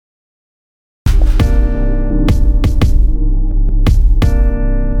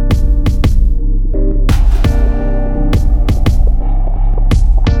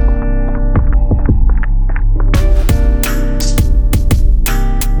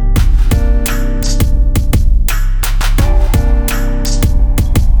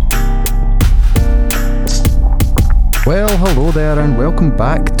Hello there and welcome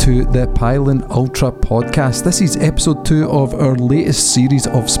back to the Pylon Ultra podcast. This is episode 2 of our latest series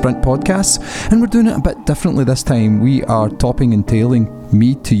of sprint podcasts, and we're doing it a bit differently this time. We are topping and tailing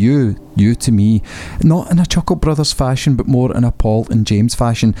me to you, you to me, not in a Chuckle Brothers fashion, but more in a Paul and James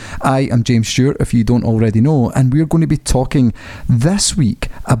fashion. I am James Stewart, if you don't already know, and we're going to be talking this week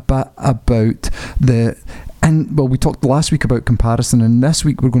a bit about we talked last week about comparison, and this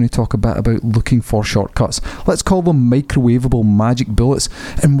week we're going to talk a bit about looking for shortcuts. Let's call them microwavable magic bullets,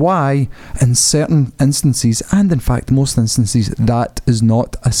 and why in certain instances, and in fact most instances, that is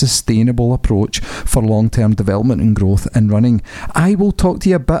not a sustainable approach for long-term development and growth in running. I will talk to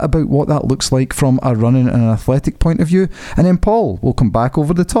you a bit about what that looks like from a running and an athletic point of view, and then Paul will come back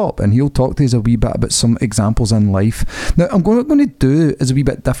over the top and he'll talk to us a wee bit about some examples in life. Now, what I'm going to do is a wee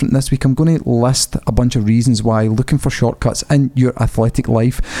bit different this week. I'm going to list a bunch of reasons why looking for shortcuts in your athletic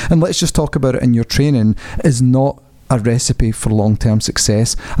life, and let's just talk about it in your training, is not a recipe for long-term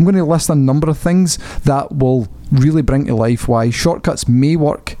success. I'm going to list a number of things that will really bring to life why shortcuts may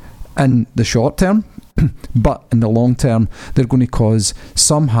work in the short term, but in the long term they're going to cause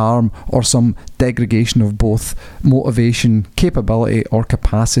some harm or some degradation of both motivation, capability or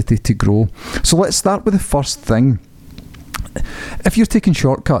capacity to grow. So let's start with the first thing. If you're taking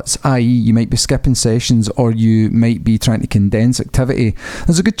shortcuts, i.e. you might be skipping sessions or you might be trying to condense activity,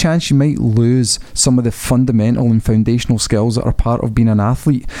 there's a good chance you might lose some of the fundamental and foundational skills that are part of being an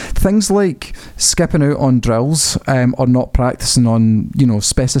athlete. Things like skipping out on drills or not practicing on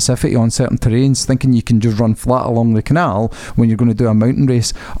specificity on certain terrains, thinking you can just run flat along the canal when you're going to do a mountain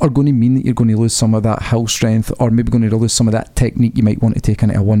race, are going to mean that you're going to lose some of that hill strength, or maybe going to lose some of that technique you might want to take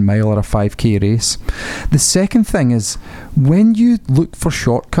into a 1 mile or a 5k race. The second thing is, when you look for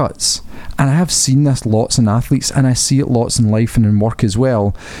shortcuts, and I have seen this lots in athletes and I see it lots in life and in work as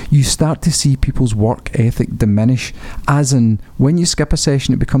well, you start to see people's work ethic diminish, as in when you skip a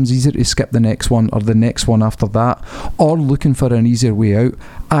session it becomes easier to skip the next one or the next one after that, or looking for an easier way out,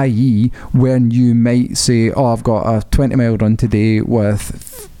 i.e. when you might say, I've got a 20 mile run today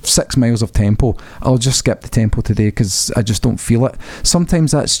with 6 miles of tempo, I'll just skip the tempo today because I just don't feel it.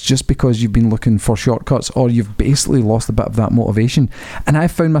 Sometimes that's just because you've been looking for shortcuts, or you've basically lost a bit of that motivation. And I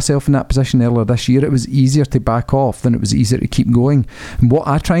found myself in that position earlier this year. It was easier to back off than it was easier to keep going. And what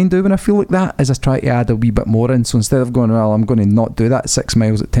I try and do when I feel like that is I try to add a wee bit more in. So instead of going, I'm going to not do that 6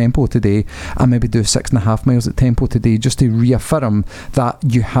 miles at tempo today, I maybe do 6.5 miles at tempo today, just to reaffirm that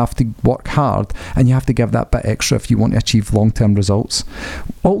you have to work hard and you have to give that bit extra if you want to achieve long-term results.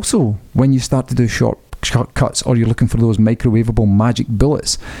 Also, when you start to do shortcuts, or you're looking for those microwavable magic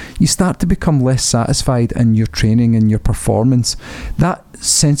bullets, you start to become less satisfied in your training and your performance. That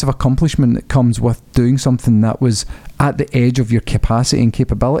sense of accomplishment that comes with doing something that was at the edge of your capacity and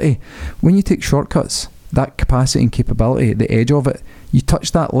capability, when you take shortcuts, that capacity and capability at the edge of it, you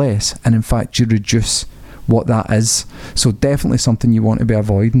touch that less, and in fact you reduce what that is. So definitely something you want to be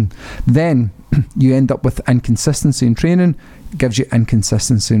avoiding. Then you end up with inconsistency in training. It gives you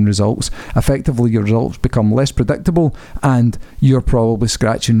inconsistency in results. Effectively, your results become less predictable, and you're probably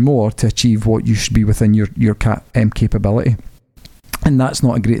scratching more to achieve what you should be within your capability. And that's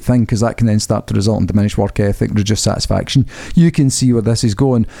not a great thing, because that can then start to result in diminished work ethic, reduced satisfaction. You can see where this is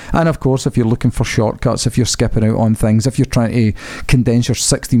going. And of course, if you're looking for shortcuts, if you're skipping out on things, if you're trying to condense your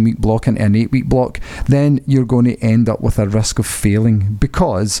 16-week block into an 8-week block, then you're going to end up with a risk of failing,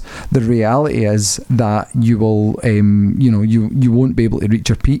 because the reality is that you will, you won't be able to reach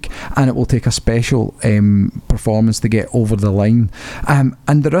your peak, and it will take a special performance to get over the line.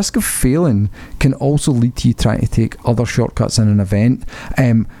 And the risk of failing can also lead to you trying to take other shortcuts in an event.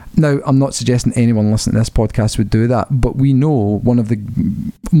 Now, I'm not suggesting anyone listening to this podcast would do that, but we know one of the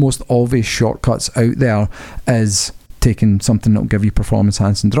most obvious shortcuts out there is taking something that will give you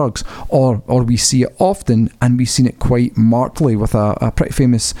performance-enhancing drugs, or we see it often, and we've seen it quite markedly with a pretty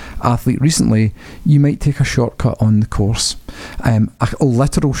famous athlete recently. You might take a shortcut on the course, a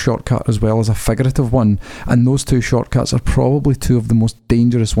literal shortcut as well as a figurative one, and those two shortcuts are probably two of the most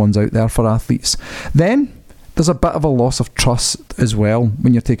dangerous ones out there for athletes. Then there's a bit of a loss of trust as well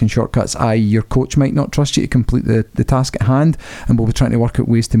when you're taking shortcuts, i.e. your coach might not trust you to complete the task at hand, and will be trying to work out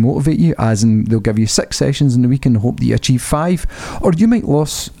ways to motivate you, as in they'll give you 6 sessions in the week and hope that you achieve 5, or you might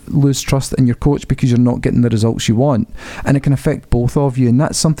lose trust in your coach because you're not getting the results you want, and it can affect both of you. And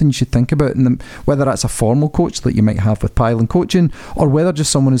that's something you should think about, and whether that's a formal coach that you might have with Pylon coaching, or whether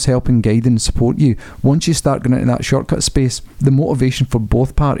just someone who's helping, guide and support you. Once you start going into that shortcut space, the motivation for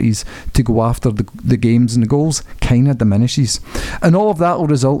both parties to go after the games and the goals goals kind of diminishes. And all of that will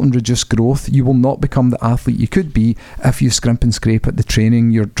result in reduced growth. You will not become the athlete you could be if you scrimp and scrape at the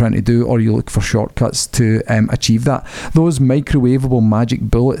training you're trying to do, or you look for shortcuts to achieve that. Those microwavable magic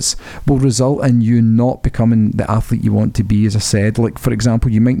bullets will result in you not becoming the athlete you want to be, as I said. Like, for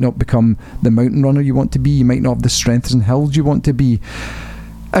example, you might not become the mountain runner you want to be, you might not have the strength and hills you want to be.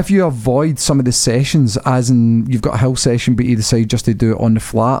 If you avoid some of the sessions, as in you've got a hill session but you decide just to do it on the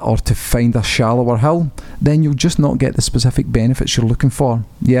flat or to find a shallower hill, then you'll just not get the specific benefits you're looking for.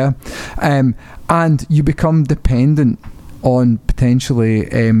 And you become dependent on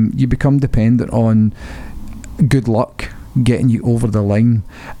good luck getting you over the line.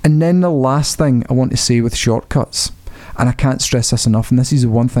 And then the last thing I want to say with shortcuts, and I can't stress this enough, and this is the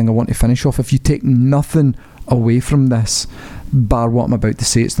one thing I want to finish off, if you take nothing away from this, bar what I'm about to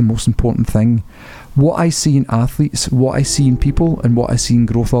say, it's the most important thing. What I see in athletes, what I see in people, and what I see in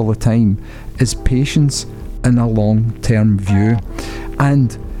growth all the time is patience and a long-term view.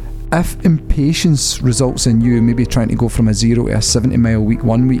 And if impatience results in you maybe trying to go from a 0 to a 70-mile week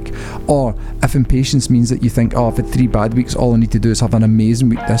 1 week, or if impatience means that you think, I've had 3 bad weeks, all I need to do is have an amazing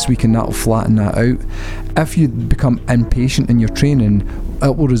week this week and that'll flatten that out. If you become impatient in your training,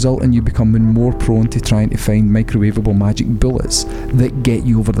 it will result in you becoming more prone to trying to find microwavable magic bullets that get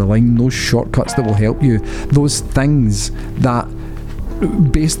you over the line, those shortcuts that will help you, those things that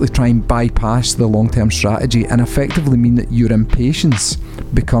basically try and bypass the long-term strategy and effectively mean that your impatience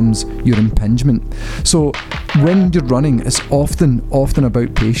becomes your impingement. So when you're running, it's often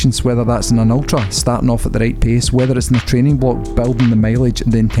about patience, whether that's in an ultra, starting off at the right pace, whether it's in the training block, building the mileage,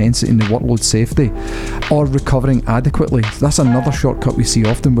 the intensity and the workload safety, or recovering adequately. So that's another shortcut we see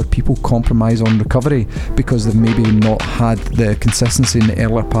often, where people compromise on recovery because they've maybe not had the consistency in the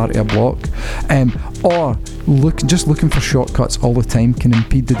earlier part of a block, or just looking for shortcuts all the time can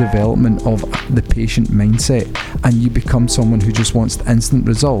impede the development of the patient mindset, and you become someone who just wants instant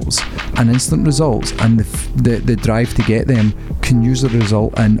results, and the drive to get them can usually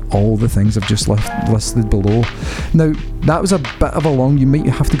result in all the things I've just listed below. Now, that was a bit of a long, you might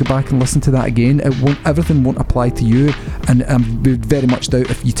have to go back and listen to that again. Everything won't apply to you, and I would very much doubt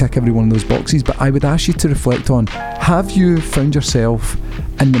if you tick every one of those boxes, but I would ask you to reflect on, have you found yourself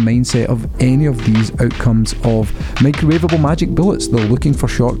in the mindset of any of these outcomes of microwavable magic bullets? They're looking for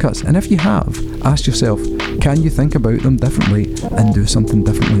shortcuts, and if you have, ask yourself, can you think about them differently and do something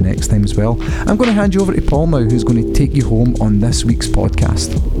differently next time as well? I'm going to hand you over to Paul now, who's going to take you home on this week's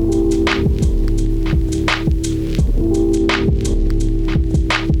podcast.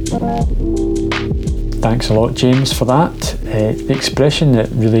 Thanks a lot, James, for that. The expression that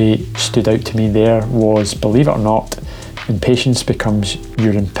really stood out to me there was, believe it or not, impatience becomes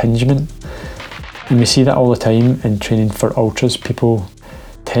your impingement. And we see that all the time in training for ultras. People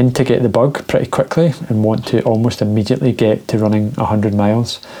tend to get the bug pretty quickly and want to almost immediately get to running 100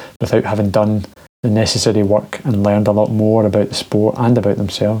 miles without having done the necessary work and learned a lot more about the sport and about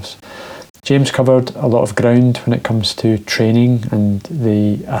themselves. James covered a lot of ground when it comes to training and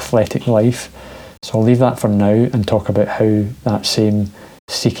the athletic life, so I'll leave that for now and talk about how that same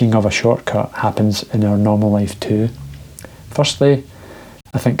seeking of a shortcut happens in our normal life too. Firstly,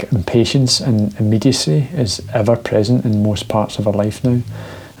 I think impatience and immediacy is ever present in most parts of our life now,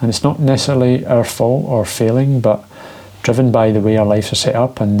 and it's not necessarily our fault or failing, but driven by the way our lives are set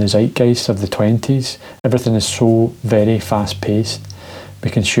up and the zeitgeist of the 20s, everything is so very fast-paced. We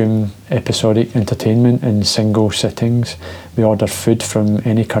consume episodic entertainment in single sittings. We order food from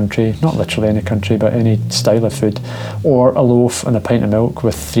any country, not literally any country, but any style of food, or a loaf and a pint of milk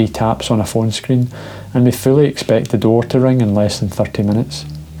with 3 taps on a phone screen, and we fully expect the door to ring in less than 30 minutes.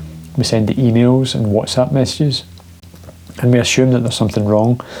 We send emails and WhatsApp messages, and we assume that there's something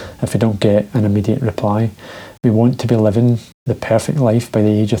wrong if we don't get an immediate reply. We want to be living the perfect life by the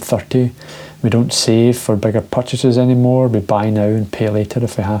age of 30. We don't save for bigger purchases anymore. We buy now and pay later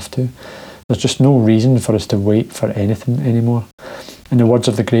if we have to. There's just no reason for us to wait for anything anymore. In the words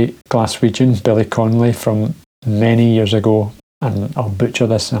of the great Glaswegian Billy Connolly from many years ago, and I'll butcher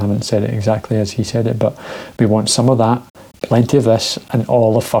this, I haven't said it exactly as he said it, but we want some of that, plenty of this, and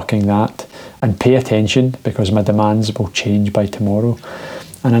all the fucking that. And pay attention, because my demands will change by tomorrow.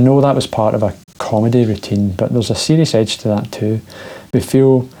 And I know that was part of a comedy routine, but there's a serious edge to that too. We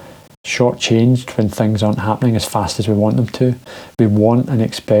feel shortchanged when things aren't happening as fast as we want them to. We want and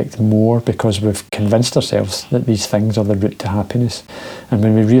expect more because we've convinced ourselves that these things are the route to happiness. And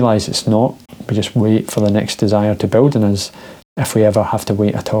when we realise it's not, we just wait for the next desire to build in us, if we ever have to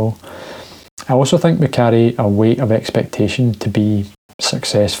wait at all. I also think we carry a weight of expectation to be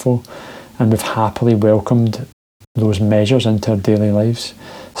successful, and we've happily welcomed those measures into our daily lives.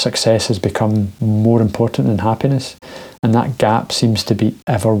 success has become more important than happiness, and that gap seems to be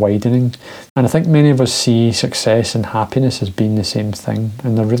ever widening. And I think many of us see success and happiness as being the same thing,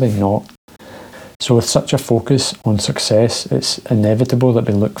 and they're really not. So with such a focus on success, it's inevitable that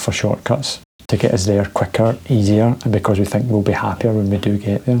we look for shortcuts to get us there quicker, easier, and because we think we'll be happier when we do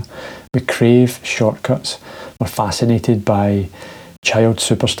get there. We crave shortcuts. We're fascinated by child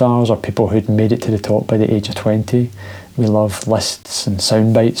superstars or people who'd made it to the top by the age of 20. We love lists and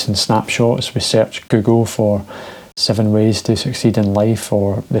sound bites and snapshots. We search Google for 7 ways to succeed in life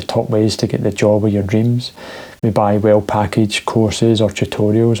or the top ways to get the job of your dreams. We buy well-packaged courses or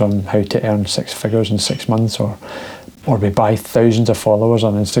tutorials on how to earn 6 figures in 6 months, or we buy thousands of followers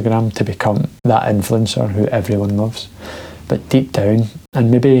on Instagram to become that influencer who everyone loves. But deep down,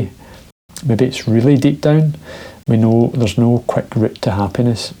 and maybe it's really deep down, we know there's no quick route to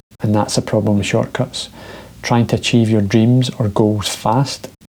happiness, and that's a problem with shortcuts. Trying to achieve your dreams or goals fast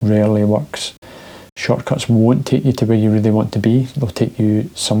rarely works. Shortcuts won't take you to where you really want to be. They'll take you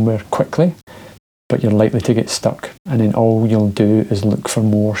somewhere quickly, but you're likely to get stuck, and then all you'll do is look for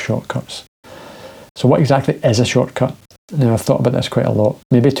more shortcuts. So what exactly is a shortcut? Now, I've thought about this quite a lot,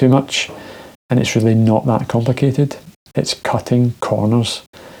 maybe too much, and it's really not that complicated. It's cutting corners.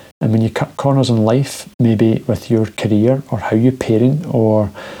 And when you cut corners in life, maybe with your career or how you parent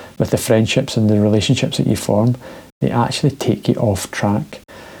or with the friendships and the relationships that you form, they actually take you off track.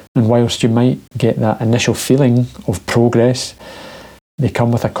 And whilst you might get that initial feeling of progress, they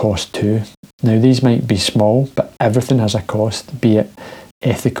come with a cost too. Now, these might be small, but everything has a cost, be it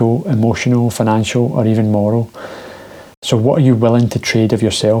ethical, emotional, financial, or even moral. So what are you willing to trade of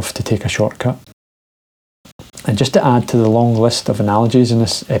yourself to take a shortcut? And just to add to the long list of analogies in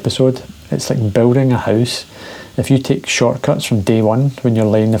this episode, it's like building a house. If you take shortcuts from day one when you're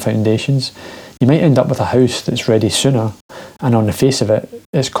laying the foundations, you might end up with a house that's ready sooner, and on the face of it,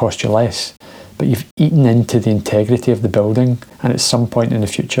 it's cost you less. But you've eaten into the integrity of the building, and at some point in the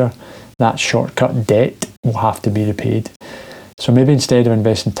future, that shortcut debt will have to be repaid. So maybe instead of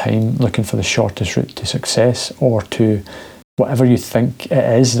investing time looking for the shortest route to success or to whatever you think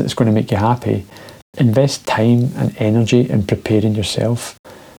it is that's going to make you happy, invest time and energy in preparing yourself.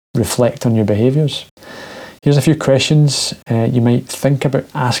 Reflect on your behaviours. Here's a few questions you might think about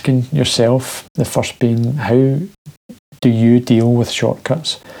asking yourself. The first being, how do you deal with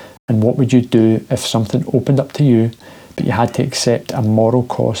shortcuts? And what would you do if something opened up to you, but you had to accept a moral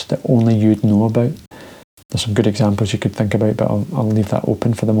cost that only you'd know about? There's some good examples you could think about, but I'll leave that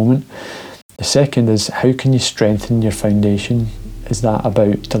open for the moment. The second is, how can you strengthen your foundation? Is that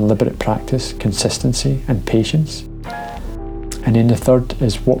about deliberate practice, consistency, and patience? And then the third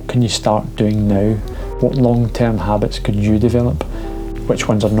is, what can you start doing now? What long-term habits could you develop? Which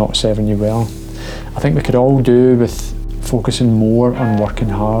ones are not serving you well? I think we could all do with focusing more on working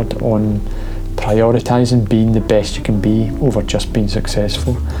hard, on prioritising being the best you can be over just being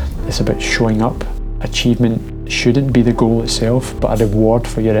successful. It's about showing up. Achievement shouldn't be the goal itself, but a reward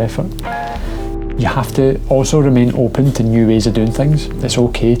for your effort. You have to also remain open to new ways of doing things. It's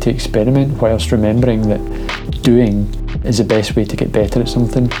okay to experiment whilst remembering that doing is the best way to get better at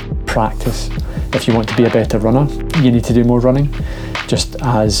something. Practice. If you want to be a better runner, you need to do more running. Just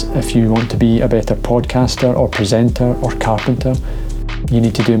as if you want to be a better podcaster or presenter or carpenter, you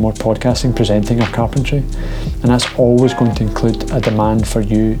need to do more podcasting, presenting, or carpentry. And that's always going to include a demand for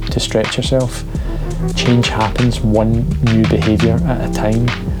you to stretch yourself. Change happens one new behaviour at a time,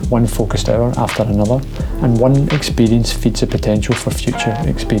 one focused hour after another, and one experience feeds the potential for future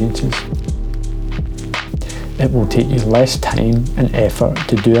experiences. It will take you less time and effort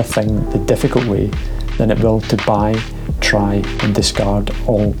to do a thing the difficult way than it will to buy, try, and discard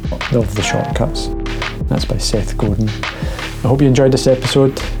all of the shortcuts. That's by Seth Godin. I hope you enjoyed this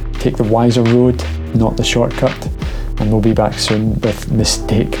episode. Take the wiser road, not the shortcut. And we'll be back soon with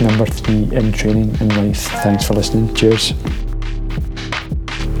mistake number 3 in training and life. Thanks for listening. Cheers.